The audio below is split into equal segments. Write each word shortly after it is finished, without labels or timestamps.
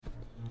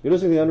You're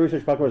listening to the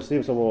Unresearched Podcast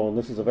Steve Saul, and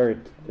this is a very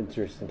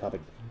interesting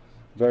topic.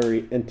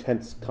 Very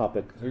intense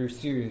topic. Very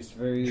serious,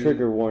 very...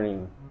 Trigger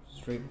warning.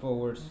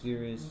 Straightforward,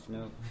 serious,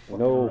 no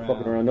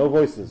fucking around. No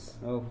voices.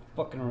 No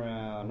fucking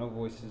around, no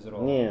voices at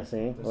all. Yeah,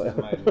 see? This is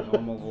my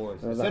normal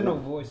voice. I said no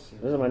voices.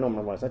 This is my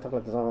normal voice. I talk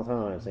like this all the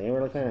time. See,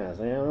 really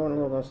fast. I don't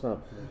know that stuff.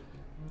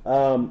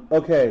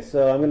 Okay,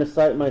 so I'm going to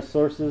cite my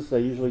sources. I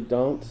usually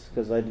don't,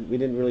 because we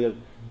didn't really...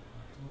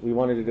 We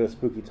wanted to do a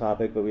spooky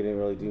topic, but we didn't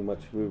really do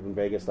much. We were in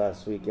Vegas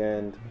last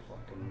weekend.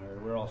 Fucking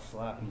nerd. We're all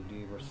slappy,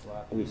 dude. We're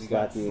slappy. We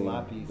got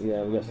slappies.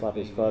 Yeah, we got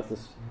slappy as fuck.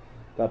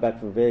 Got back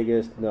from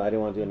Vegas. No, I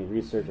didn't want to do any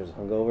research. I was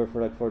hungover for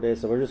like 4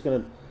 days. So we're just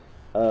going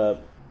to...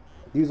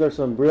 these are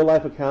some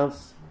real-life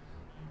accounts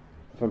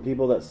from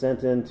people that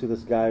sent in to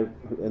this guy,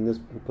 who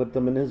put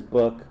them in his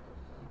book.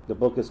 The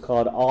book is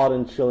called Odd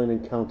and Chilling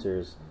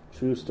Encounters,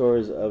 True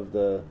Stories of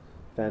the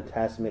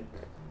Phantasmic,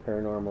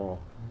 Paranormal,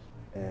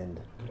 and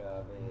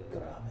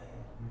Grave.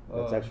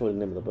 That's actually the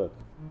name of the book.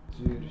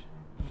 Dude,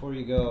 before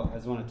you go, I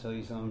just want to tell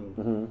you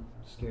something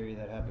scary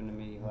that happened to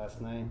me last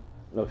night.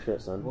 No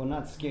shit, son. Well,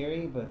 not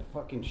scary, but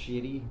fucking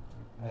shitty.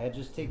 I had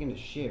just taken a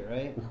shit,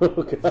 right? Oh,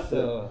 God.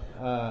 So,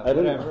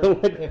 whatever.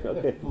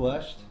 It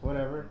flushed,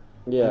 whatever.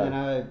 Yeah. And then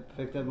I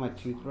picked up my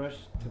toothbrush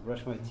to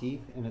brush my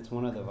teeth, and it's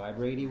one of the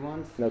vibrating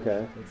ones.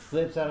 Okay. It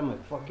slips out of my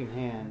fucking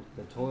hand.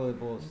 The toilet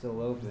bowl is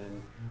still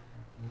open.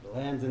 It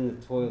lands in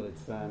the toilet,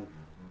 son.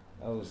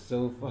 I was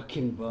so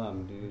fucking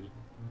bummed, dude.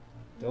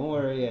 Don't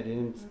worry, I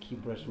didn't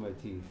keep brushing my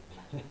teeth.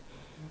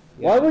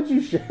 Why would you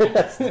share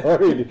that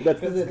story, dude?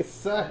 Because it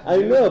sucks. I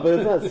know, but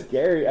it's not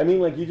scary. I mean,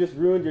 like, you just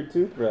ruined your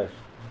toothbrush.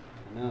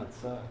 I know, it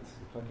sucks.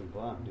 I'm fucking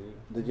bummed, dude.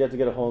 Did you have to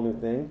get a whole new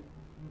thing?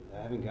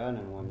 I haven't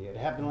gotten one yet. It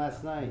happened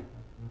last night.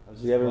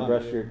 You haven't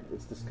brushed your...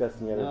 It's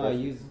disgusting. You I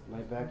use my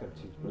backup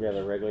toothbrush. You have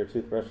a regular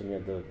toothbrush and you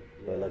have the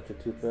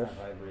electric toothbrush? It's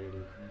not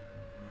vibrating.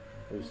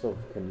 Well, you still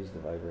can use the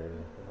vibrator.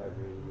 The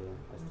vibrator,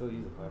 yeah. I still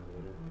use the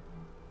vibrator.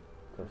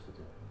 Of course you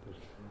do.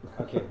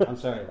 Okay, I'm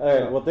sorry. All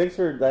right, well, thanks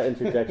for that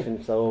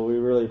interjection, so we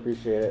really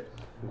appreciate it.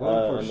 I'm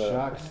going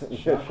for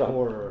shock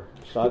horror.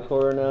 Shock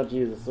horror now?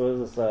 Jesus, so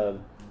is this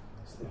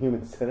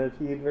human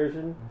centipede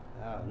version?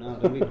 Oh, no,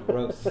 don't be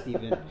gross,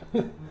 Steven.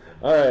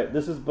 All right,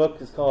 this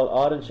book is called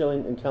Odd and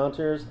Chilling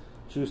Encounters,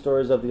 True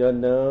Stories of the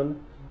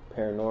Unknown,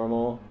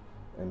 Paranormal,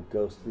 and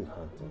Ghostly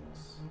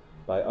Hauntings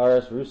by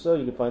R.S. Russo.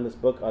 You can find this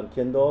book on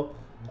Kindle.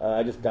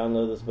 I just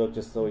downloaded this book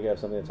just so we have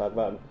something to talk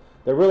about.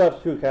 They're real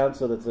life true accounts,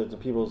 so that's the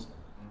people's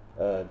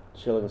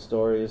chilling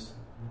stories.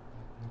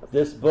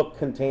 This book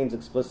contains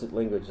explicit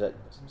language that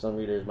some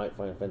readers might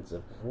find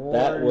offensive. Warning.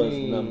 That was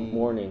the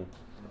warning.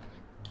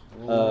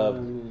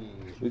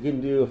 We can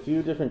do a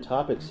few different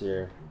topics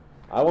here.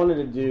 I wanted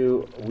to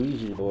do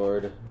Ouija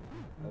board.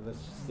 Let's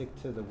stick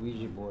to the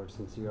Ouija board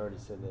since you already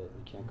said that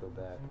you can't go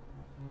back.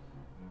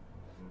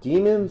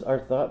 Demons are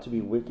thought to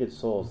be wicked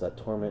souls that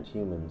torment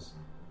humans.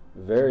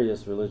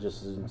 Various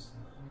religions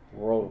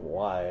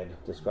worldwide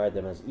describe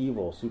them as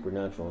evil,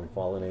 supernatural, and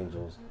fallen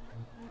angels.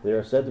 They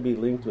are said to be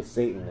linked with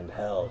Satan and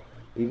hell.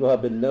 People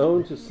have been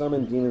known to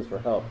summon demons for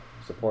help,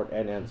 support,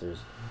 and answers.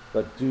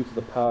 But due to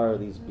the power of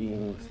these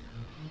beings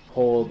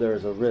hold, there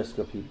is a risk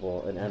of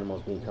people and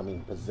animals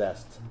becoming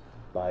possessed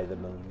by the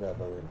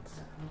malevolent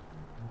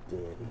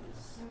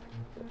deities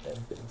that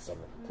have been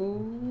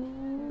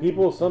summoned.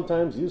 People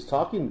sometimes use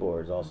talking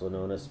boards, also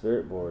known as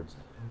spirit boards,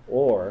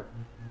 or,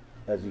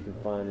 as you can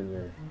find in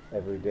your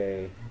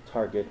everyday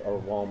Target or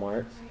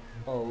Walmart,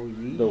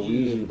 the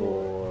Ouija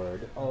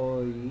board.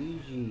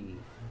 Ouija.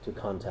 To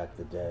contact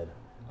the dead.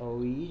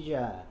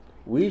 Ouija.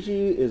 Ouija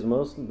is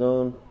most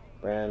known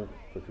brand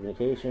for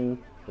communication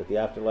with the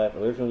afterlife.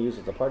 Originally used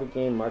as a party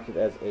game, marketed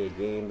as a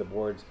game. The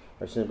boards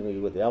are simply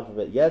with the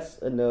alphabet yes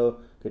and no,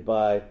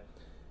 goodbye,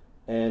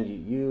 and you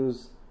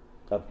use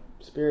a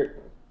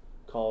spirit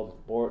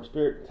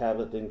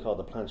tablet thing called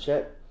the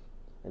planchette,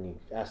 and you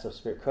ask the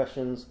spirit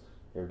questions.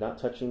 You're not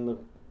touching the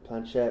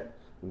planchette.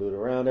 You move it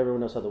around.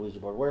 Everyone knows how the Ouija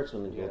board works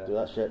when you go through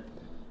that shit.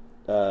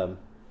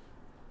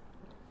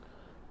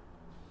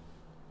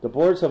 The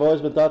boards have always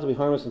been thought to be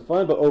harmless and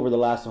fun, but over the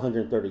last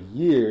 130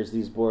 years,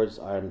 these boards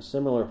are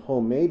similar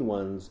homemade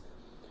ones.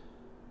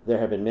 There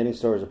have been many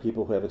stories of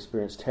people who have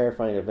experienced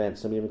terrifying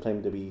events. Some even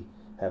claim to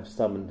have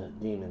summoned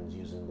demons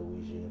using the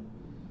Ouija.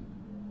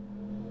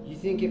 You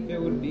think if it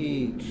would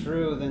be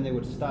true, then they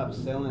would stop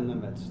selling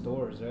them at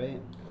stores, right?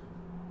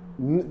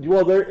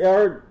 Well,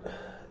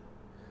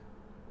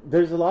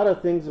 there's a lot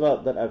of things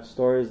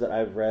stories that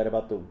I've read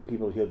about the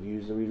people who have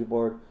used the Ouija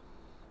board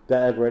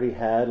that have already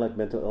had like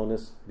mental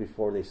illness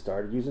before they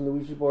started using the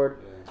Ouija board,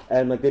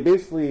 and like they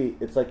basically,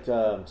 it's like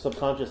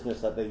subconsciousness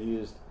that they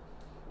used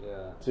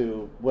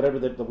to whatever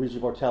the Ouija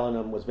board telling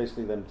them was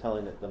basically them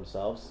telling it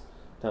themselves,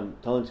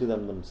 telling to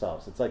them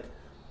themselves. It's like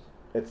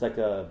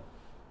a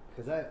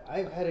because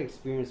I've had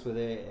experience with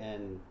it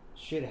and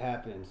shit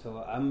happened,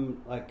 so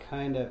I'm like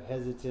kind of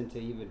hesitant to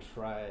even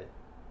try it.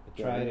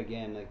 Try it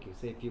again, like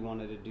say if you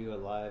wanted to do a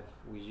live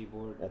Ouija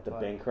board at the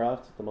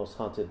Bancroft, the most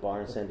haunted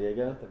bar in San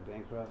Diego. At the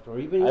Bancroft, or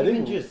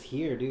even just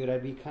here, dude.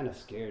 I'd be kind of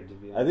scared to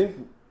be honest.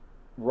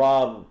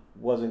 Rob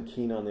wasn't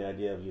keen on the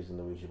idea of using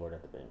the Ouija board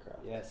at the Bancroft.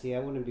 Yeah, see, I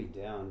wouldn't be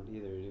down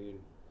either, dude.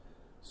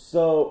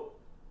 So,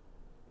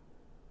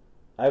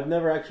 I've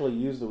never actually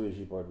used the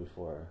Ouija board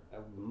before.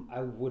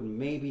 I would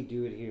maybe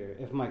do it here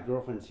if my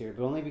girlfriend's here,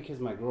 but only because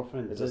my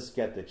girlfriend is a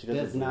skeptic. She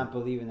does not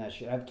believe in that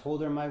shit. I've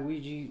told her my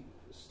Ouija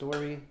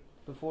story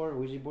before,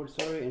 Ouija board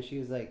story, and she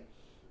was like,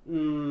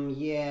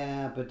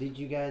 yeah, but did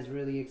you guys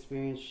really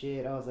experience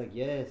shit? I was like,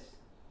 yes.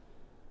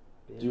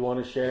 Bitch. Do you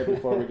want to share it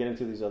before we get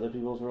into these other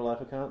people's real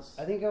life accounts?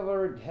 I think I've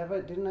already,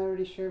 didn't I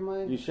already share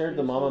mine? You shared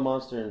the Mama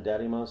Monster and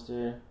Daddy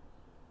Monster.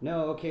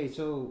 No, okay,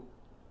 so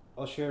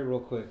I'll share it real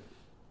quick.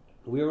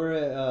 We were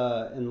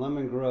in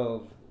Lemon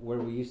Grove where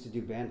we used to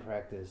do band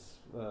practice.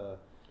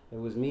 It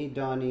was me,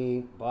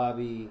 Donnie,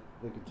 Bobby,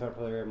 the guitar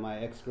player, my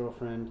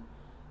ex-girlfriend,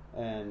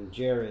 and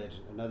Jared,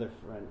 another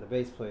friend, the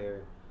bass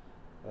player.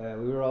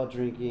 We were all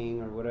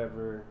drinking or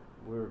whatever.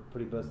 We were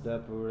pretty buzzed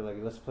up. We were like,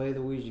 let's play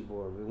the Ouija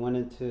board. We went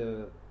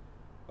into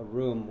a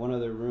room, one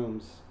of their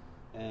rooms,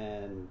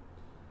 and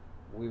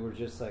we were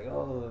just like,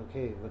 oh,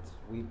 okay,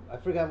 I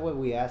forgot what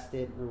we asked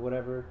it or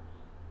whatever,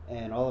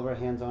 and all of our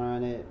hands are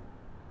on it.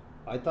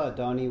 I thought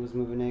Donnie was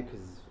moving it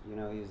because, you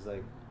know, he's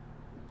like,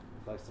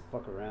 likes to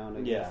fuck around,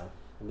 I guess.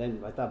 And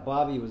then I thought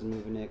Bobby was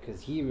moving it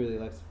because he really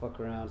likes to fuck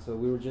around. So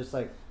we were just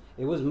like,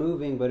 it was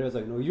moving, but it was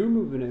like, no, you're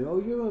moving it.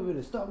 Oh, you're moving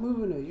it. Stop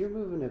moving it. You're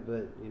moving it.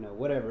 But, you know,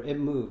 whatever. It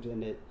moved,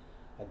 and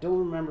I don't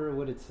remember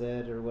what it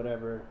said or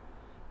whatever.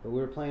 But we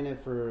were playing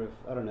it for,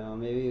 I don't know,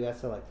 maybe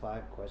that's like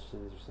 5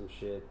 questions or some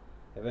shit.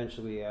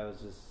 Eventually, I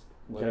was just,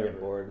 whatever. You got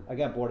bored? I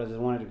got bored. I just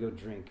wanted to go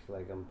drink.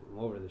 Like, I'm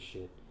over this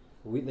shit.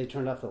 They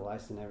turned off the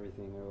lights and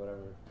everything or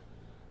whatever.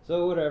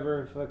 So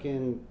whatever,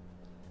 fucking,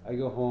 I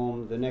go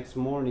home. The next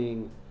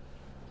morning,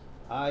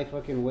 I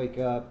fucking wake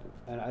up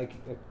and I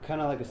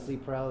kind of like a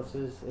sleep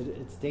paralysis.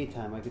 It's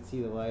daytime. I could see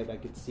the light. I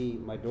could see,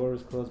 my door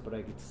was closed, but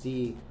I could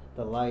see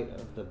the light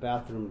of the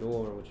bathroom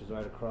door, which was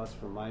right across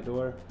from my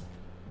door.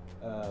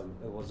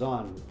 It was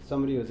on.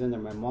 Somebody was in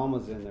there. My mom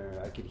was in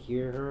there. I could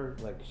hear her,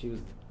 like she was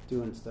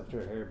doing stuff to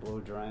her hair,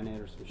 blow drying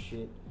it or some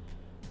shit.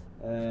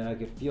 And I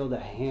could feel the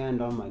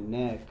hand on my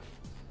neck.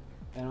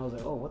 And I was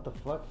like, oh, what the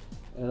fuck?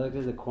 And I looked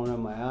at the corner of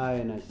my eye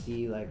and I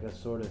see like a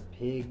sort of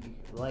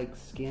pig-like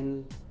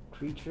skin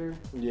creature.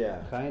 Yeah.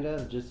 Kind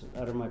of, just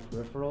out of my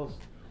peripherals.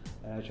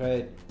 And I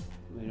tried,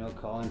 you know,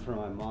 calling for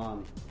my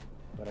mom,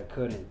 but I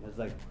couldn't. It was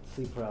like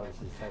sleep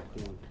paralysis type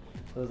thing.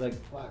 So I was like,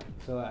 fuck.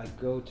 So I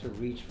go to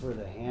reach for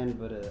the hand,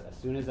 but as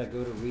soon as I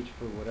go to reach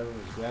for whatever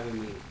was grabbing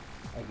me,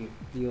 I could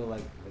feel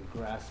like the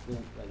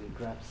grasping, like it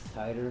grabs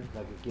tighter,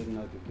 like it getting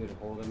like a good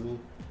hold of me.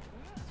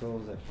 So I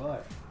was like,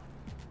 fuck.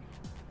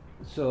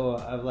 So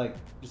I've like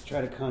just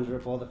tried to conjure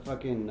up all the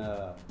fucking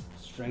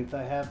strength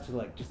I have to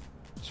like just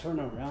turn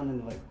around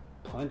and like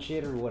punch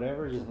it or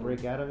whatever, just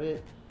break out of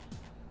it.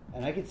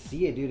 And I could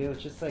see it, dude. It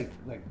was just like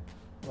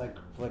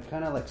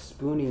kind of like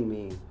spooning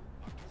me.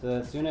 So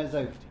as soon as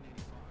I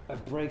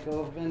break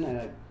open and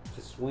I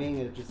to swing,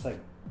 it just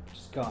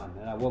gone.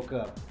 And I woke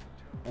up,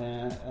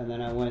 and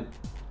then I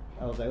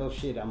was like, oh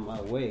shit, I'm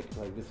awake.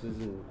 Like this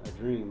isn't a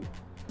dream.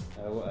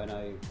 And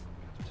I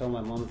told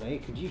my mom, like, hey,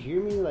 could you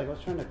hear me? Like I was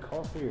trying to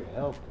call for your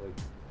help. Like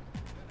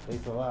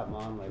thanks a lot,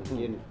 mom. Like I'm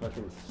getting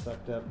fucking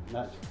sucked up,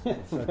 not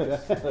sucked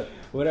up.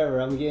 Whatever.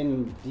 I'm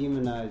getting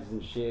demonized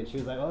and shit. She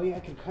was like, oh yeah, I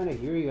could kind of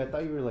hear you. I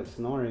thought you were like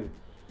snoring.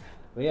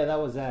 But yeah, that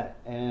was that.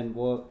 And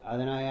well,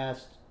 then I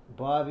asked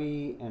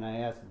Bobby and I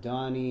asked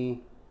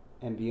Donnie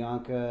and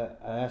Bianca.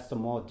 I asked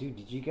them all, dude,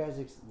 did you guys?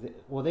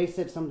 Well, they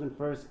said something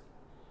first.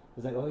 It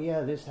was like, oh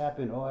yeah, this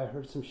happened. Oh, I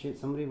heard some shit.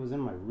 Somebody was in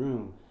my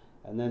room.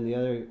 And then the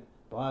other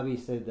Bobby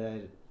said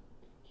that.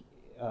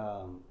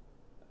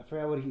 I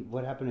forgot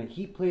what happened.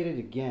 He played it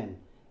again,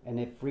 and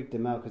it freaked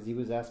him out because he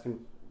was asking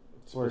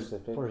for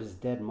his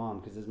dead mom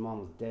because his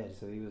mom was dead.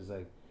 So he was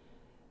like,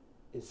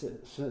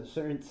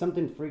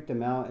 something freaked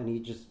him out, and he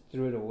just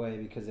threw it away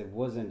because it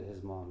wasn't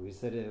his mom. He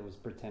said it was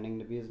pretending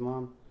to be his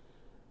mom.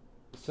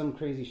 Some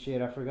crazy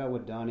shit. I forgot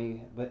what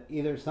Donnie, but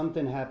either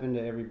something happened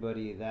to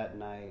everybody that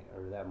night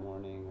or that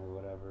morning or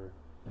whatever.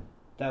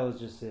 That was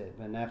just it.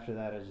 And after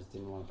that, I just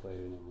didn't want to play it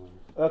anymore.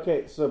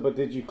 Okay, but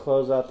did you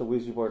close out the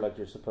Ouija board like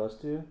you're supposed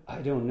to? I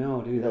don't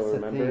know, dude. That's the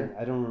thing.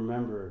 I don't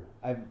remember.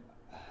 I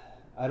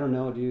don't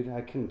know, dude.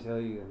 I couldn't tell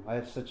you. I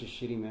have such a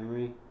shitty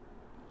memory.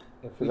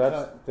 That's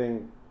the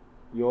thing.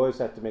 You always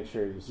have to make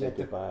sure you say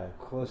goodbye.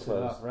 Close it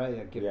up, right?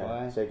 Yeah,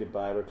 goodbye. Yeah, say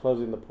goodbye. We're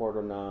closing the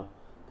portal now.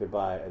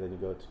 Goodbye, and then you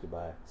go to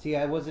goodbye. See,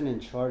 I wasn't in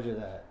charge of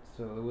that,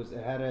 so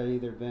it had to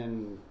either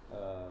been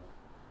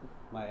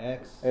my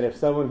ex. And if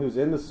someone who's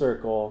in the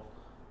circle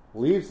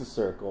leaves the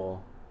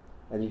circle,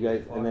 and you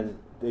guys, and then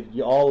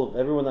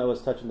everyone that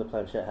was touching the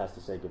planchette has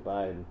to say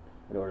goodbye in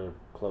order to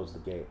close the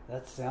gate.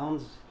 That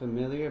sounds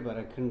familiar, but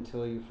I couldn't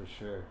tell you for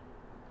sure.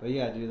 But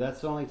yeah, dude,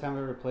 that's the only time I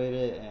ever played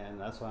it, and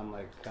that's why I'm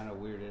like kind of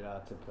weirded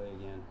out to play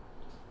again.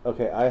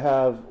 Okay, I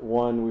have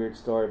one weird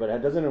story, but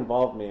it doesn't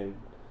involve me.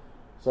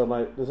 So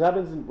this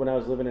happens when I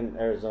was living in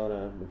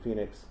Arizona, in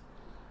Phoenix.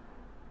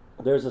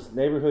 There's this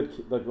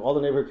neighborhood, like all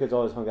the neighborhood kids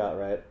always hung out,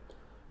 right?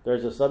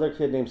 There's this other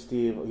kid named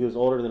Steve. He was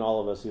older than all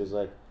of us. He was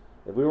like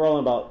If we were all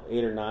about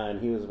 8 or 9,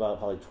 he was about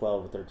probably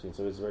 12 or 13,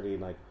 so he was already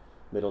in like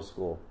middle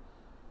school.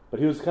 But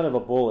he was kind of a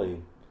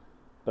bully.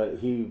 But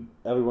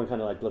everyone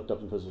kind of like looked up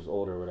to him because he was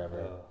older or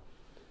whatever.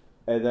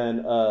 And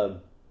then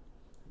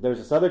there was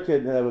this other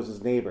kid that was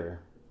his neighbor.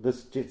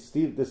 This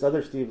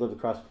other Steve lived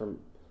across from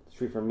the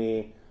street from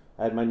me.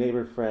 I had my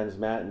neighbor friends,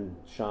 Matt and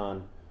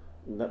Sean,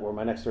 that were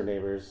my next door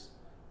neighbors.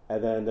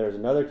 And then there's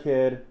another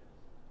kid,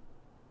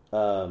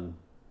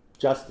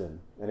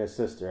 Justin, and his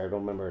sister. I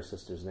don't remember his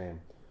sister's name.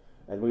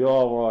 And we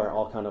all were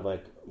all kind of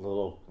like a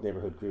little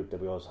neighborhood group that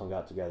we always hung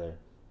out together.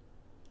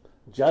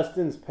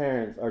 Justin's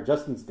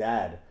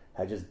dad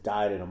had just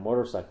died in a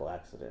motorcycle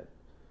accident,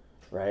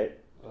 right?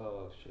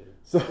 Oh, shit.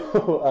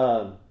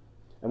 So,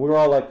 and we were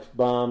all like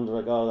bummed,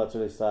 like, oh, that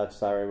really sucks.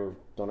 Sorry, we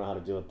don't know how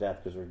to deal with death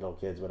because we're no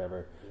kids,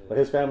 whatever. Yeah. But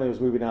his family was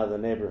moving out of the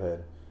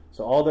neighborhood.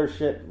 So all their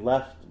shit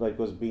left, like,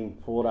 was being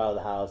pulled out of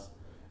the house.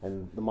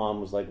 And the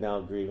mom was like now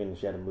grieving.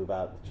 She had to move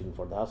out. She didn't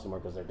afford the house anymore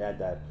because their dad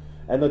died.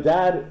 And the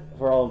dad,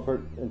 for all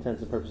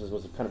intents and purposes,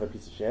 was kind of a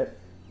piece of shit.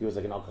 He was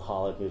like an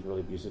alcoholic. He was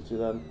really abusive to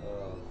them.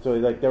 So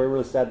like they were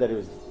really sad that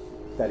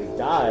he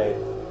died,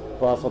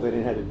 but also they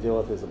didn't have to deal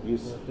with his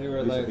abusive behavior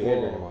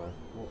anymore.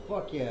 Well,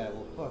 fuck yeah.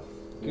 Well, fuck.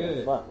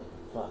 Good. Yeah,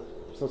 fuck.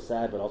 So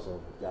sad, but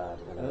also God.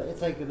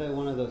 It's like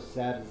one of those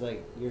sad. It's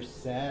like you're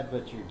sad,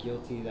 but you're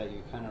guilty that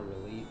you're kind of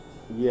relieved.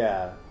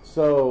 Yeah.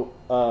 So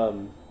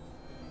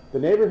the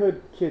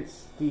neighborhood kid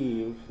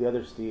Steve, the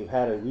other Steve,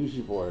 had a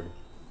Ouija board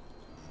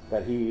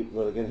that he's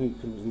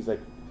like,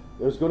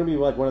 it was going to be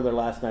like one of their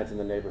last nights in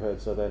the neighborhood.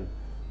 So then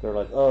they're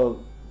like,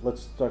 oh,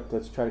 let's try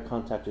to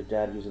contact your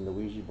dad using the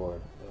Ouija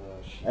board.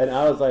 And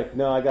I was like,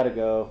 no, I gotta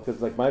go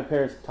because like my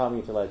parents taught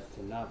me to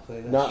not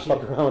play that, not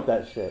fuck around with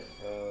that shit.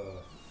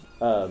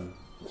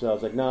 So I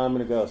was like, no, I'm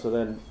gonna go. So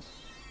then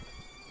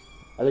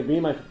I think me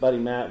and my buddy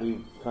Matt, we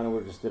kind of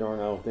were just doing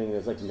our own thing. It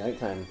was like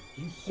nighttime.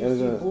 You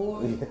sissy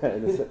boy.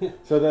 Yeah.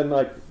 So then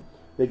like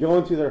they go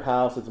into their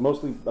house. It's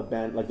mostly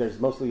abandoned. Like there's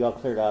mostly all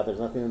cleared out. There's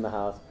nothing in the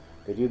house.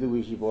 They do the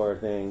Ouija board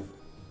thing,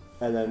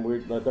 and then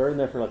they're in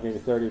there for like maybe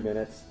 30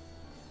 minutes,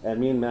 and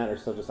me and Matt are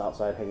still just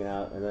outside hanging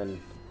out. And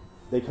then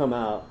they come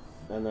out,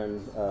 and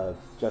then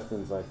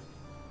Justin's like,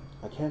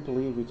 I can't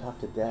believe we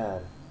talked to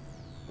Dad.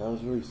 That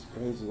was really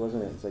crazy,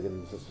 wasn't it? It's like,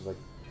 and the sister's like,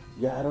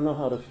 yeah, I don't know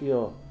how to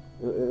feel.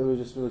 It was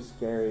just really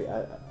scary.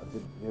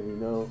 Did you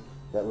know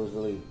that was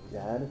really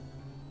Dad?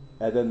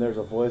 And then there's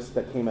a voice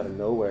that came out of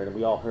nowhere, and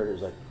we all heard it. It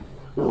was like,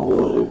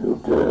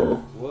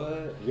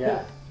 what?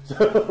 Yeah.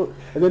 So,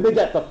 and then they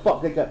got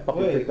fucking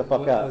freaked the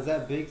fuck out. Was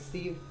that Big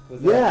Steve?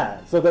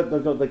 Yeah. So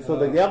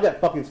they all got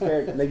fucking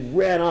scared, and they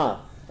ran off.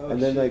 And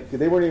then like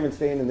they weren't even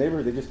staying in the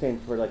neighborhood. They just came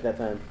for like that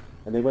time,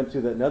 and they went to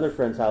another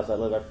friend's house that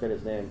lived. I forget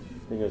his name.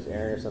 I think it was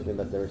Aaron or something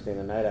that they were staying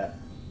the night at.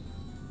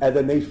 And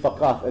then they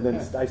fuck off, and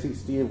then I see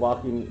Steve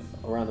walking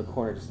around the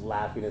corner just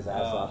laughing his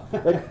ass off.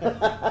 Like,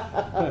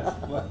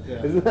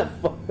 isn't that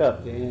fucked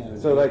up? Damn.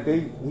 So like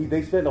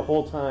they spent the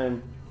whole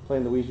time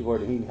playing the Ouija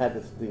board, and he had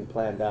this thing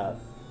planned out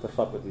to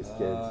fuck with these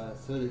kids.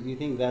 So do you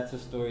think that's a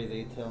story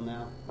they tell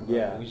now?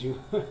 Yeah. Ouija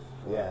board?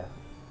 Yeah.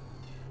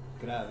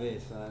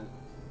 Grave, son.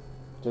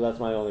 So that's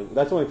the only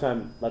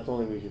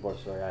Ouija board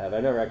story I have. I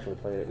never actually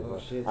played it before.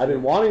 Oh, shit. I've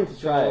been wanting to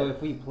try it. So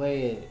if we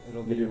play it,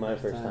 it'll be my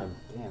first time.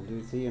 Damn,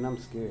 dude. See, and I'm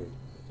scared.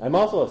 I'm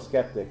also a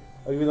skeptic,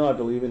 even though I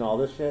believe in all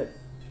this shit.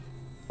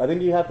 I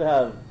think you have to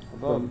have.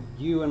 Well,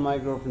 you and my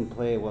girlfriend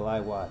play it while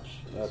I watch.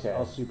 Okay.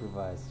 I'll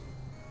supervise.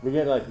 We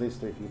get like at least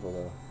 3 people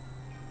though.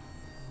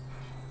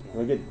 Yeah.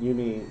 We get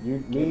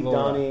me,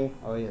 Laura. Donnie.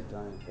 Oh yeah,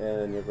 Donnie.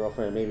 And your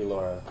girlfriend, maybe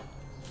Laura.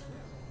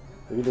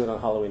 We can do it on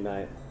Halloween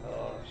night.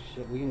 Oh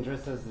shit, we can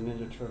dress as the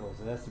Ninja Turtles.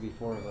 It has to be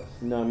 4 of us.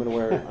 No, I'm gonna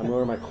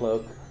wear my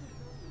cloak.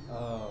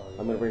 Oh.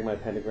 I'm gonna bring my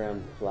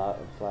pentagram flag.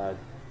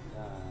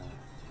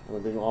 I'm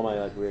gonna bring all my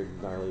like weird,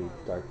 gnarly,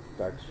 dark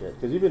shit.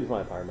 Because you've been to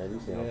my apartment,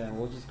 you've seen all. Yeah,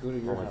 we'll just go to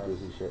your all house. my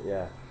goofy shit.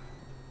 Yeah.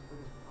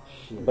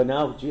 Shit. But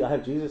now I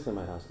have Jesus in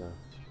my house now.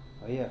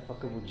 Oh yeah,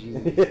 fuck up with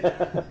Jesus.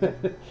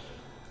 Yeah.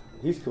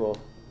 He's cool.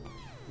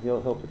 He'll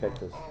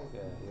protect us.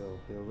 Yeah,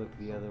 he'll look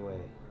the other way.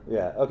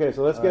 Yeah. Okay,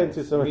 so let's get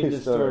into some of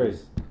these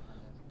stories.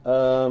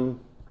 I'm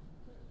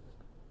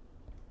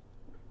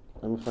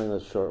gonna find the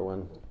short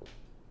one.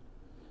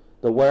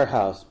 The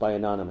Warehouse by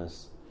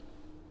Anonymous.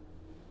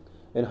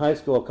 In high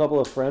school, a couple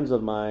of friends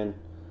of mine,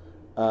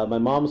 my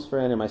mom's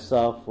friend and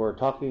myself, were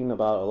talking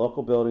about a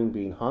local building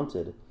being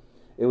haunted.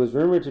 It was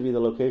rumored to be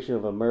the location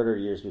of a murder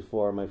years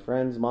before. My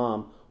friend's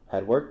mom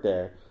had worked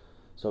there,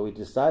 so we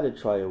decided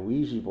to try a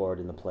Ouija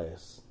board in the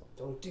place.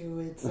 Don't do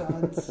it,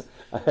 sons.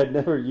 I had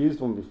never used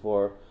one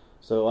before,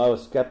 so I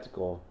was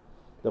skeptical.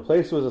 The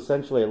place was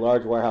essentially a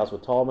large warehouse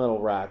with tall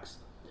metal racks,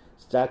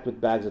 stacked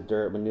with bags of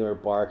dirt, manure,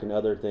 bark, and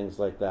other things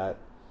like that,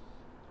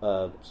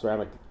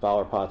 ceramic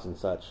flower pots and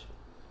such.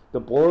 The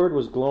board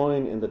was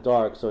glowing in the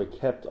dark, so it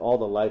kept all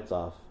the lights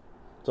off.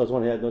 So I was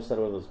wondering, I noticed that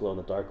one of those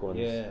glow-in-the-dark ones.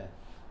 Yeah.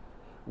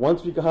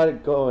 Once we got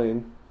it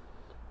going,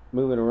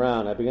 moving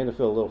around, I began to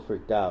feel a little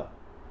freaked out.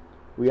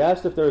 We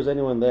asked if there was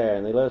anyone there,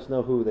 and they let us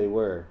know who they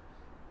were.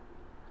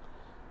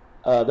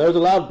 There was a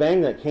loud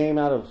bang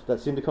that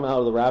seemed to come out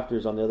of the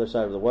rafters on the other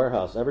side of the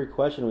warehouse. Every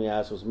question we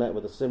asked was met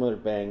with a similar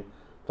bang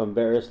from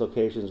various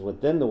locations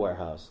within the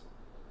warehouse.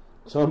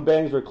 Some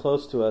bangs were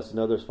close to us and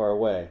others far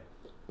away,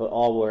 but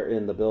all were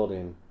in the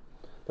building.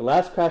 The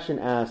last question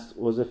asked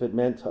was if it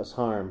meant us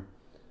harm,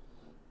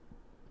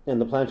 and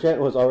the planchette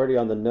was already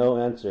on the no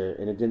answer,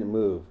 and it didn't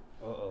move.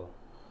 Uh-oh.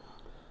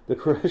 The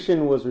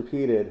question was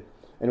repeated,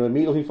 and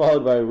immediately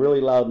followed by a really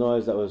loud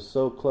noise that was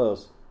so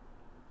close,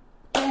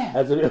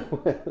 as if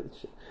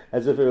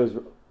it was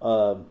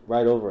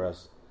right over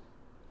us.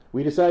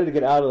 We decided to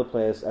get out of the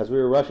place. As we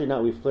were rushing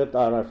out, we flipped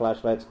on our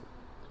flashlights.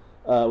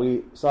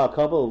 We saw a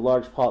couple of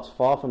large pots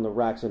fall from the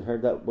racks and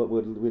heard that what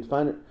we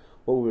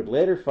would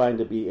later find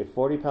to be a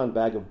 40-pound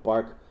bag of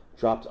bark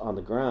dropped on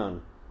the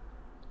ground.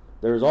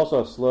 There was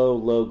also a slow,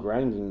 low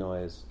grinding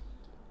noise.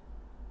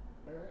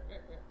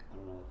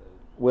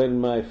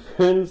 When my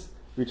friends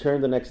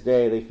returned the next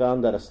day, they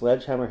found that a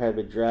sledgehammer had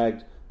been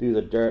dragged through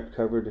the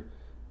dirt-covered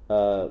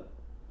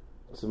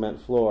cement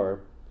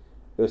floor.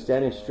 It was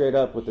standing straight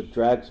up with the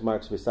drag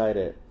marks beside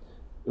it,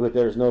 but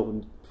there was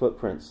no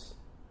footprints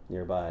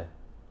nearby.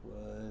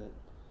 What?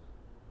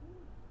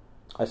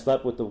 I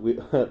slept with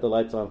the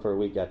lights on for a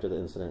week after the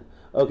incident.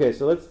 Okay,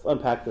 so let's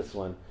unpack this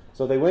one.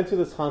 So they went to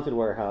this haunted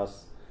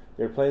warehouse.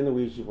 They were playing the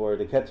Ouija board.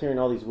 They kept hearing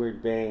all these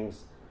weird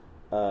bangs,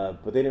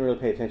 but they didn't really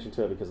pay attention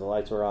to it because the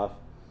lights were off.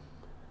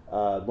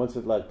 Once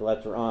the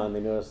lights were on, they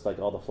noticed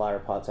all the flower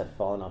pots had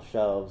fallen off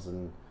shelves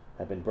and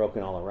had been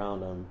broken all around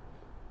them.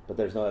 But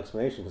there's no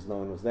explanation because no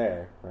one was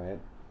there, right?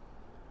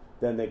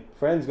 Then the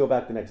friends go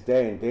back the next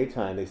day in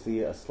daytime. They see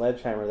a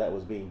sledgehammer that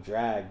was being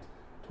dragged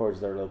towards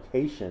their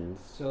locations.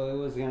 So it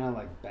was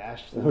gonna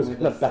bash them. It was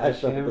gonna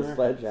bash them with the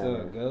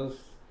sledgehammer. So a ghost.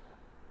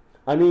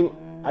 I mean,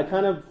 I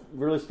kind of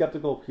really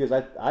skeptical because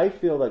I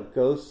feel like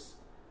ghosts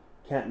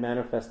can't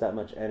manifest that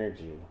much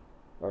energy,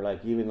 or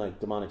even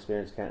demonic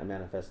spirits can't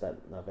manifest that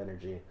enough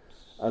energy,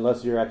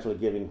 unless you're actually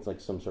giving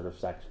some sort of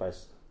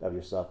sacrifice of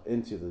yourself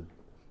into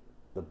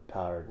the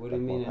power. What do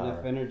you mean,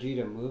 enough energy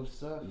to move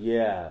stuff?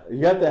 Yeah,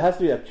 it has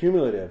to be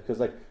accumulative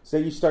because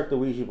say you start the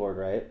Ouija board,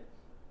 right,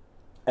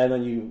 and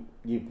then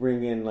you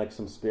bring in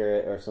some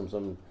spirit or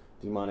some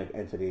demonic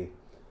entity.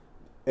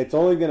 It's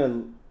only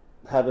gonna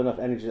have enough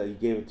energy that you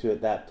gave it to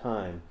at that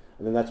time,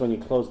 and then that's when you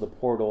close the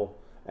portal,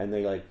 and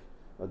they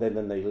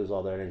then they lose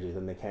all their energy,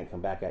 then they can't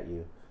come back at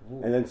you.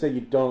 Ooh. And then say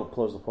you don't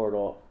close the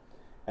portal,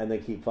 and they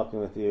keep fucking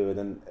with you, and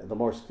then the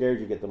more scared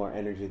you get, the more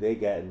energy they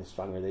get, and the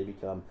stronger they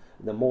become.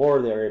 And the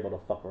more they're able to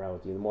fuck around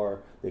with you, the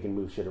more they can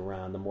move shit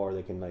around, the more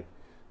they can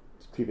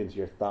creep into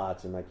your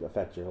thoughts and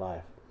affect your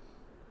life.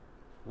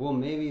 Well,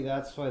 maybe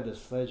that's why the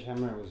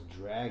sledgehammer was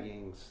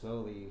dragging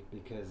slowly,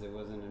 because there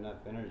wasn't enough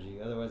energy.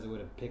 Otherwise, it would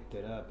have picked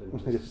it up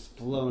and just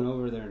flown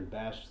over there and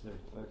bashed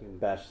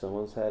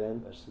someone's head in.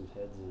 Bashed some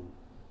heads in.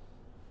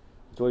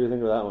 So, what do you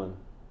think of that one?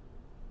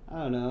 I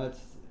don't know.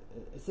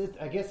 It's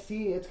I guess.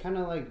 See, it's kind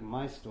of like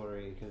my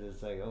story because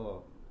it's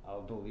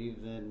I'll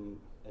believe then.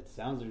 It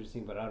sounds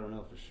interesting, but I don't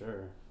know for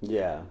sure.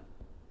 Yeah.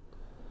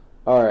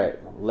 All right.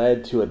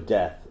 Led to a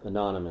death.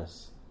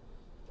 Anonymous.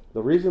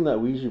 The reason that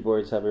Ouija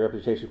boards have a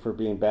reputation for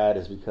being bad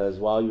is because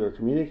while you are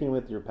communicating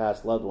with your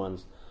past loved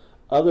ones,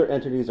 other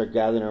entities are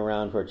gathering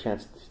around for a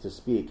chance to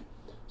speak.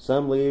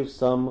 Some leave,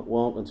 some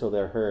won't until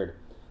they're heard.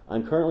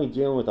 I'm currently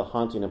dealing with a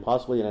haunting and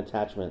possibly an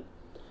attachment.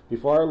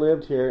 Before I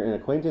lived here, an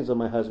acquaintance of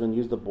my husband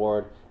used the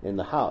board in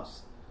the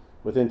house.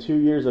 Within 2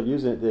 years of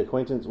using it, the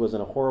acquaintance was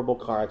in a horrible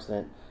car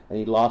accident and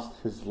he lost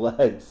his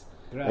legs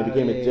and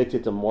became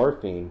addicted to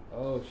morphine.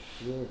 Oh,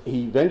 shit.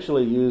 He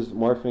eventually used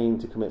morphine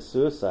to commit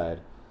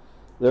suicide.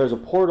 There is a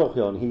portal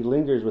hill, and he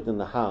lingers within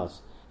the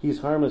house. He's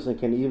harmless and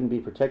can even be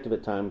protective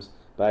at times,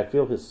 but I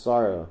feel his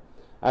sorrow.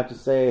 I have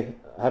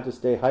to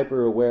stay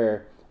hyper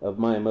aware of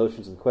my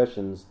emotions and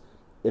questions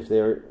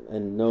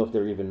and know if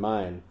they're even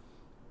mine.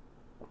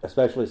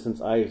 Especially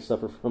since I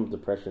suffer from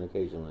depression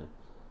occasionally.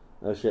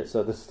 Oh shit!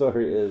 So the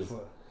story is,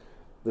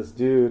 this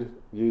dude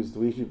used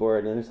Ouija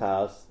board in his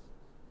house,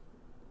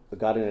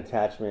 got an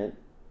attachment,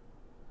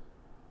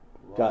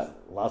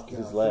 lost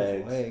his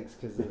legs.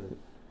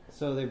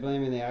 So they're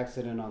blaming the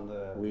accident on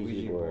the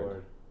Ouija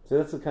board. So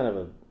that's a kind of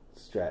a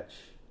stretch.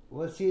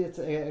 Well, see,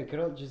 it could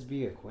all just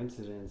be a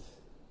coincidence.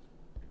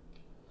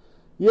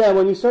 Yeah,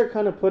 when you start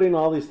kind of putting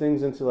all these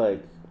things into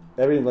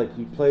everything,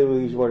 you play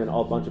Ouija board and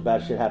a bunch of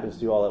bad shit happens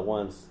to you all at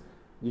once,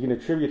 you can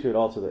attribute it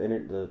all to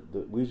the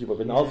Ouija board.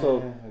 But also,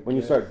 when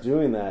you start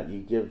doing that, you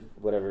give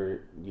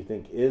whatever you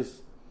think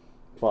is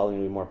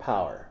following you more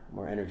power,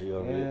 more energy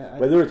over you.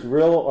 Whether it's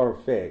real or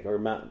fake, or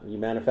you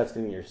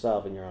manifesting it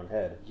yourself in your own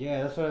head.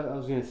 Yeah, that's what I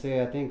was going to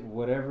say. I think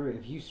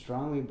if you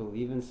strongly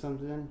believe in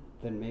something,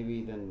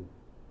 then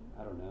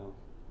I don't know.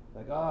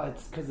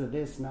 It's because of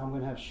this, now I'm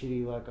going to have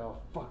shitty,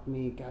 fuck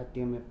me, god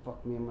damn it,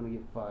 fuck me, I'm going to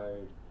get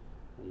fired.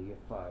 And you get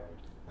fired.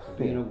 For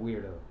being a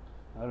weirdo.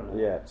 I don't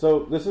know. Yeah,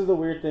 so this is the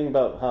weird thing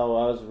about how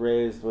I was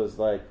raised was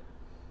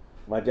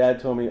my dad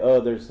told me,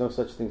 there's no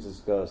such things as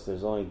ghosts.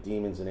 There's only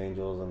demons and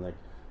angels and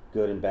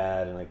good and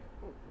bad and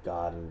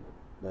God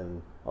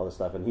and all this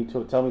stuff. And he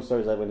tell me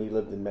stories when he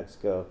lived in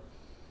Mexico,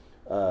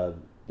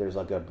 there's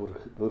like a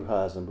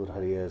burjas and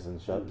burjarias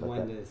and shit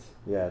like that. Duendes.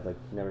 Yeah, like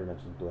never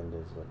mentioned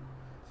duendes, but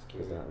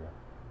Scary. it's not real.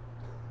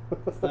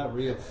 It's not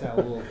real,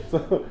 Saul.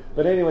 So,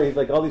 but anyway,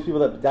 like all these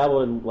people that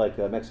dabble in like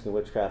Mexican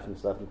witchcraft and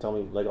stuff, and tell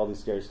me like all these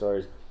scary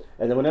stories.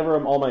 And then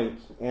whenever all my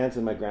aunts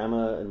and my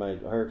grandma and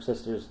her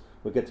sisters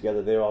would get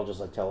together, they would all just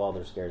like tell all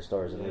their scary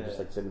stories, and we're just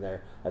like sitting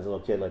there as a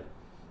little kid, like,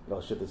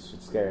 oh shit, this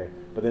shit's scary.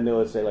 But then they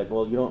would say like,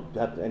 well, you don't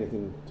have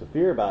anything to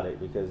fear about it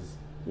because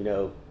you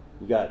know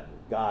you got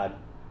God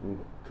and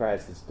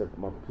Christ.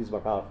 He's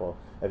more powerful.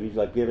 If you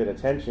like give it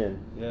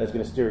attention, it's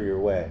going to steer you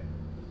away.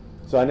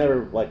 So I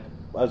never like.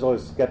 I was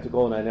always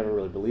skeptical, and I never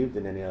really believed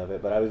in any of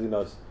it. But I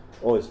was,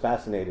 always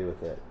fascinated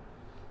with it.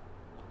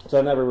 So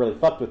I never really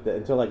fucked with it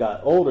until I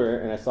got older,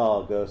 and I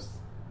saw ghosts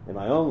in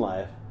my own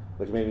life,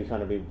 which made me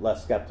kind of be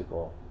less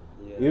skeptical.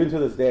 Yeah. Even to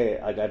this day,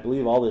 like I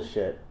believe all this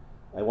shit.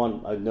 I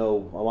want to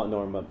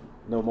know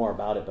more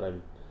about it, but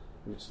I'm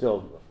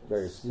still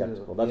very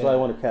skeptical. That's why I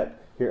want to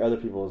hear other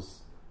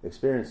people's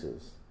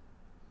experiences.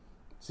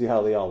 See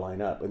how they all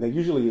line up, and they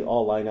usually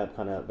all line up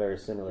kind of very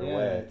similar way.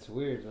 Yeah, it's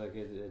weird. Like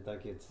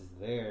it's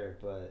there,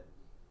 but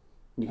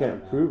you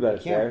can't prove that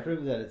it's there. You can't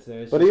prove that it's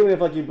there. But even if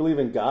like you believe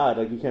in God,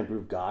 like you can't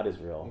prove God is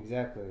real.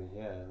 Exactly.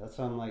 Yeah, that's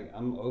why I'm like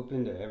I'm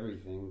open to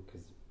everything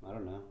because I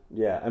don't know.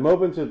 Yeah, I'm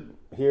open to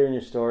hearing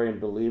your story and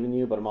believing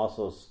you, but I'm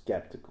also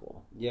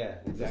skeptical. Yeah,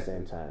 exactly. At the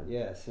same time.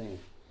 Yeah, same.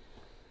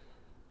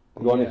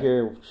 You want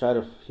to try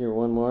to hear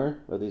one more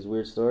of these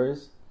weird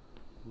stories?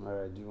 All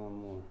right, do one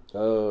more.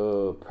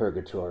 Oh,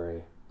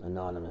 Purgatory.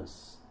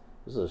 Anonymous.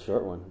 This is a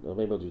short one. Well,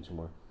 maybe I'll do two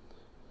more.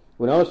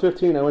 When I was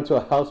 15, I went to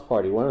a house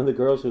party. One of the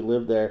girls who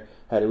lived there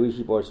had a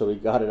ouija board, so we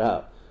got it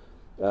out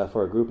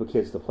for a group of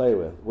kids to play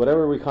with.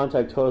 Whatever we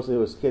contacted told us it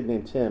was a kid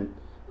named Tim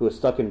who was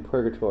stuck in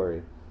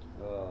purgatory.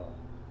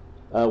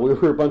 We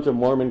were a bunch of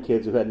Mormon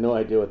kids who had no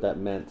idea what that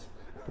meant.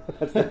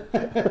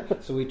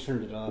 So we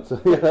turned it off. So,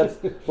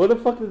 what the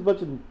fuck is a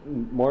bunch of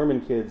Mormon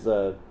kids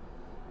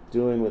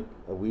doing with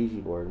a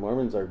ouija board?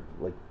 Mormons are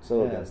like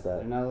against that.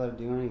 They're not allowed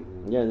to do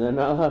anything. Yeah, they're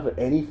not allowed to have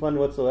any fun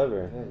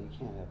whatsoever. Yeah, you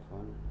can't have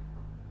fun.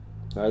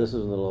 All right, this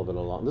is a little bit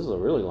long. This is a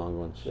really long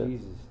one. Shit.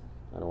 Jesus.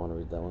 I don't want to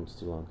read that one. It's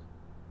too long.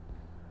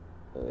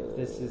 If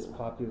this is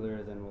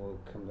popular, then we'll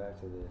come back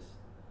to this.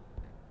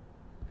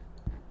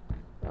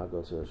 I'll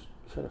go to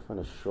try to find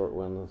a short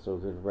one so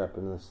we're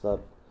wrapping this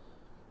up.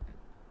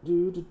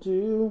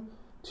 2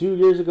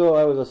 years ago,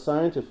 I was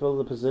assigned to fill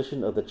the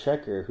position of the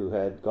checker who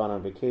had gone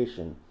on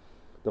vacation.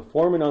 The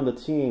foreman on the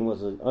team was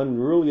the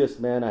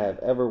unruliest man I have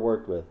ever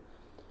worked with.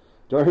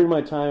 During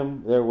my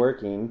time there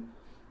working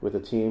with the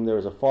team, there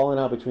was a falling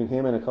out between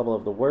him and a couple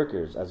of the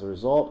workers. As a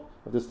result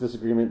of this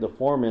disagreement, the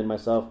foreman,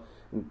 myself,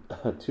 and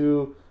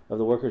 2 of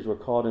the workers were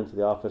called into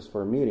the office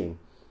for a meeting.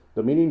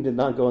 The meeting did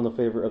not go in the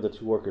favor of the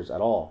 2 workers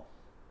at all.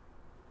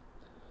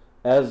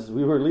 As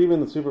we were leaving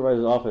the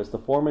supervisor's office, the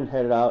foreman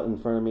headed out in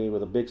front of me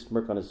with a big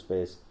smirk on his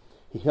face.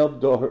 He held the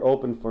door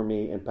open for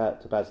me and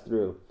to pass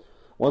through.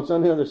 Once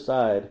on the other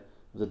side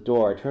of the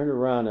door, I turned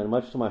around and,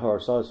 much to my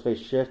horror, saw his face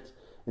shift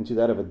into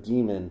that of a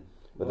demon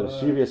with a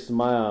mischievous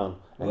smile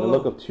and the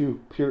look of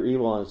pure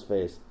evil on his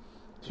face.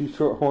 2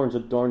 short horns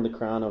adorned the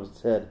crown of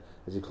his head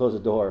as he closed the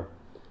door.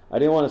 I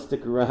didn't want to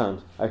stick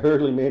around. I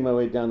hurriedly made my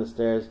way down the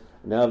stairs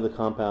and out of the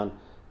compound,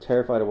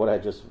 terrified of what I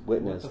had just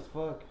witnessed. What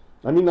the fuck?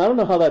 I mean, I don't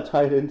know how that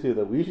tied into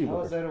the Ouija board.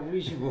 How was that a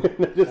Ouija board?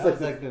 That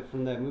was like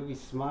from that movie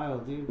Smile,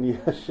 dude.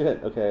 Yeah,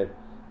 shit. Okay,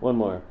 one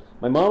more.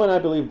 My mom and I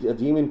believe a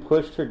demon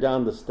pushed her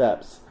down the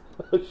steps.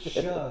 Oh,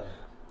 shit. Shut.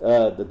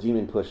 The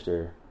demon pushed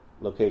her.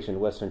 Location,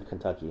 Western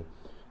Kentucky.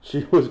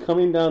 She was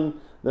coming down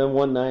them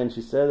one night, and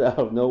she said out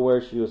of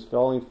nowhere she was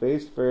falling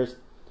face first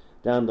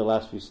down the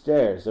last few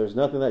stairs. There was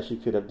nothing that she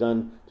could have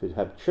done to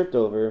have tripped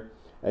over,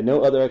 and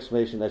no other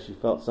explanation that she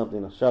felt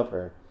something shove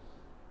her.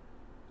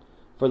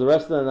 For the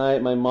rest of the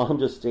night, my mom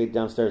just stayed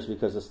downstairs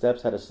because the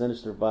steps had a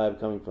sinister vibe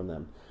coming from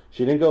them.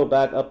 She didn't go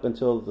back up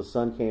until the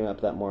sun came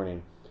up that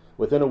morning.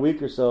 Within a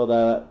week or so of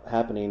that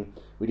happening,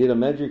 we did a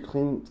major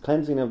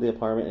cleansing of the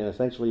apartment and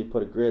essentially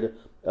put a grid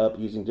up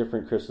using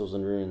different crystals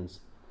and runes.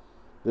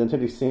 The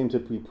entity seemed to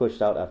be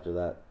pushed out after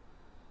that.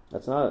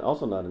 That's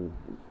also not in...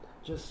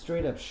 Just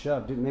straight up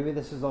shoved. Dude, maybe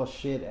this is all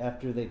shit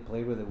after they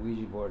played with a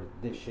Ouija board.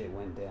 This shit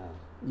went down.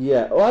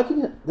 Yeah. Well,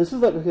 this is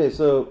like... Okay,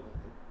 so...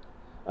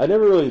 I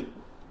never really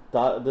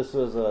thought this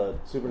was a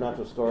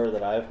supernatural story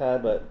that I've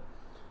had, but...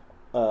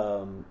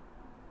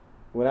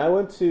 When I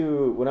was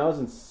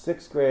in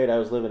 6th grade, I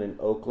was living in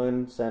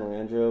Oakland, San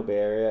Leandro, Bay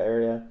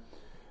Area,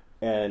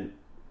 and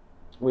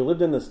we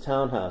lived in this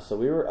townhouse. So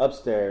we were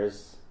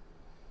upstairs,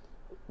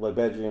 like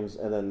bedrooms,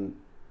 and then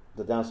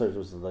the downstairs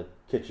was the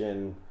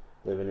kitchen,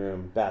 living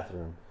room,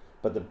 bathroom.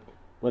 But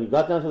when you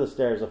got down to the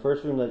stairs, the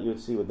first room that you would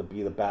see would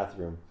be the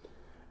bathroom.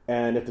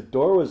 And if the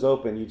door was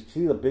open, you'd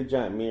see the big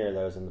giant mirror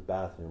that was in the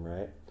bathroom,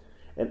 right?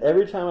 And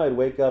every time I'd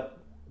wake up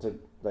to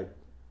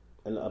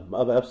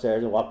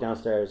upstairs and walk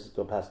downstairs,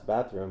 go past the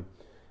bathroom,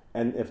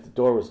 and if the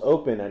door was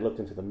open, I looked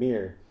into the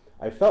mirror.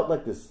 I felt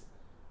like this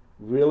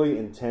really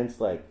intense,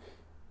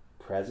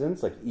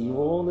 presence,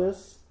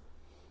 evilness.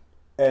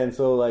 And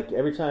so,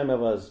 every time I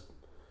was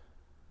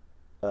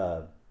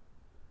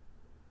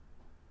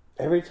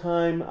every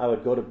time I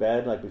would go to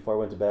bed, like before I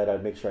went to bed,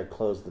 I'd make sure I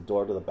closed the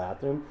door to the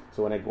bathroom.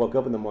 So when I woke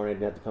up in the morning, I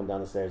didn't have to come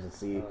down the stairs and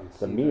see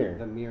the mirror.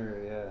 The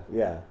mirror, yeah.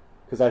 Yeah.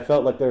 Because I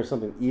felt like there was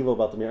something evil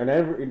about the mirror.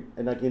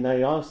 And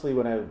I honestly,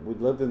 when we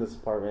lived in this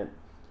apartment,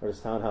 or this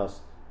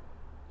townhouse,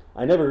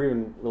 I never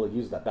even really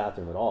used that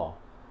bathroom at all.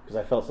 Because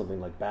I felt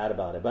something like bad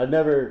about it. But I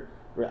never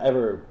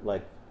ever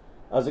like,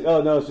 I was like,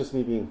 oh no, it's just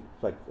me being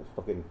like a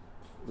fucking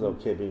little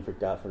kid being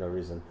freaked out for no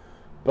reason.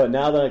 But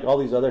now that like all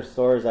these other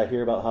stories, I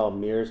hear about how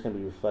mirrors can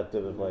be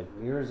reflective of like...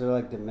 Mirrors are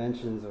like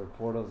dimensions or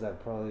portals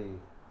that probably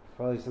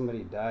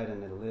somebody died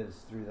and it lives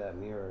through that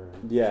mirror.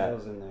 And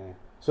chills in there.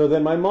 So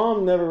then my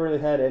mom never really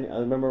had any... I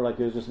remember like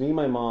it was just me and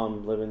my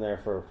mom living there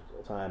for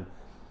a time.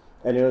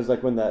 And it was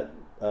like when that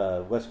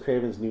Wes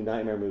Craven's New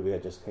Nightmare movie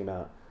had just came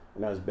out.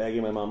 And I was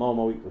begging my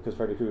mom, because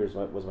Freddy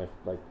Krueger was my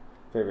like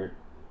favorite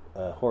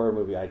horror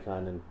movie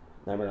icon, and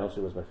Nightmare on Elm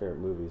Street was my favorite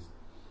movies.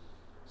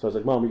 So I was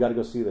like, Mom, we got to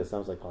go see this. And I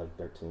was like probably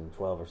 13,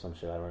 12 or some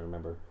shit. I don't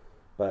remember.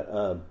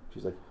 But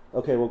she's like,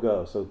 okay, we'll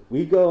go. So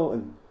we go,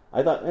 and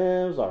I thought,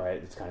 it was all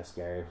right. It's kind of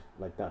scary.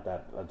 Like, not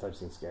that. I've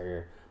seen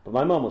scarier. But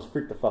my mom was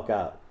freaked the fuck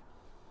out.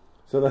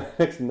 So the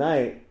next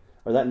night,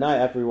 or that night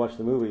after we watched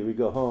the movie, we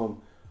go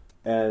home,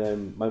 and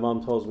then my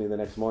mom tells me the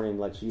next morning,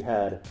 like, she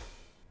had,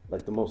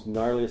 like, the most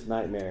gnarliest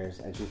nightmares,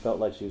 and she felt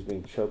like she was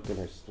being choked in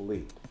her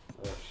sleep.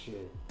 Oh,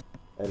 shit.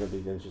 And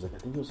then she's like, I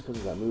think it was because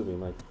of that movie.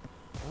 I'm like,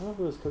 I don't know if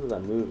it was because of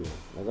that movie.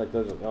 I was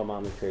like, oh,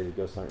 Mom, you're crazy.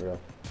 Ghosts aren't real.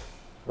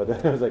 But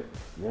then I was like,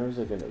 there's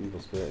like an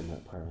evil spirit in that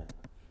apartment.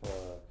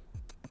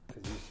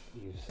 Because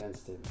you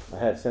sensed it. I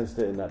had sensed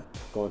it in that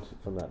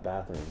from that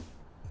bathroom.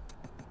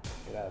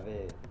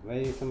 Grave.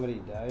 Maybe somebody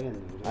died in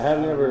there. I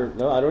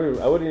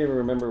wouldn't even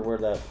remember where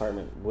that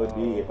apartment would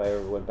be if I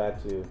ever went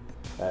back to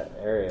that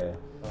area.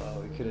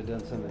 Oh, we could have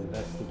done some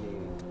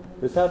investigating.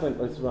 This happened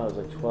when I was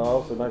like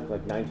 12, so like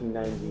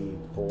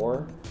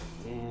 1994.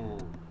 Damn.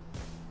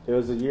 It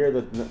was the year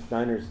the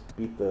Niners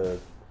beat the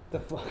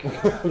fuck?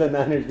 the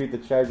Niners beat the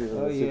Chargers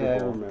in the Super Bowl. I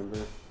remember.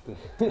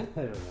 I don't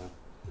know.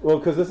 Well,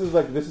 because this is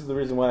the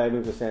reason why I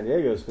moved to San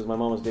Diego, is because my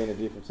mom was dating a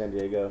dude from San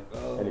Diego,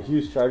 and a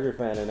huge Charger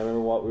fan. And I remember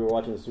we were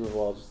watching the Super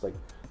Bowl, just like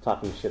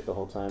talking shit the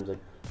whole time. It's like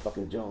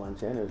fucking Joe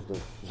Montana,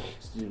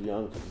 Steve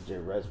Young, fucking Jay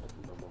Rez,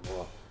 blah blah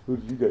blah. Who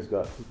do you guys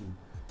got?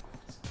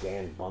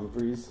 Dan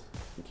Bumfries,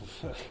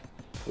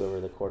 whoever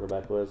the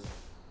quarterback was.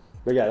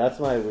 But yeah, that's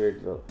my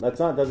weird.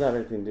 Doesn't have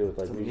anything to do with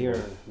like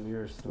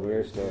mirror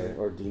story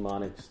or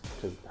demonic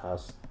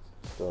house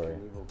story.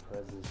 Evil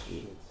presence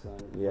shit, son.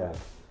 Yeah.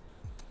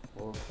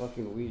 Well,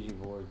 fucking Ouija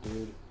board,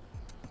 dude.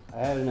 I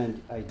had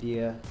an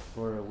idea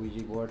for a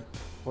Ouija board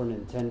for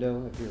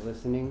Nintendo. If you're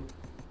listening,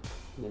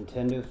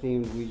 Nintendo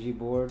themed Ouija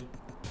board.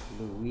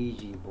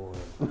 Luigi board.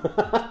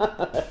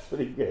 That's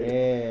pretty good.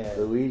 Yeah.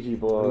 Luigi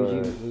board.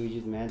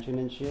 Luigi's Mansion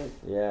and shit.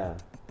 Yeah.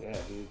 Yeah,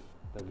 dude.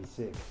 That'd be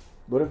sick.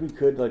 What if we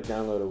could like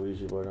download a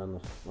Ouija board on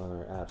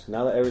our apps?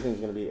 Now that everything's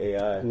gonna be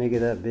AI. Make it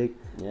that big.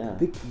 Yeah.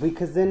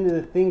 Because then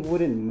the thing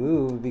wouldn't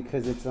move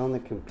because it's on the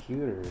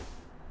computer.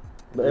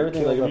 But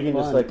everything like you can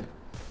just like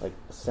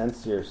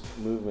sense your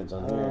movements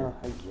on here.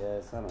 I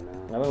guess. I don't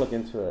know. I'm gonna look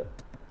into it.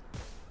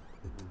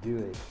 Do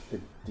it. The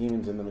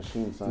demons in the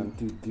machine, son.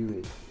 Do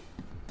it.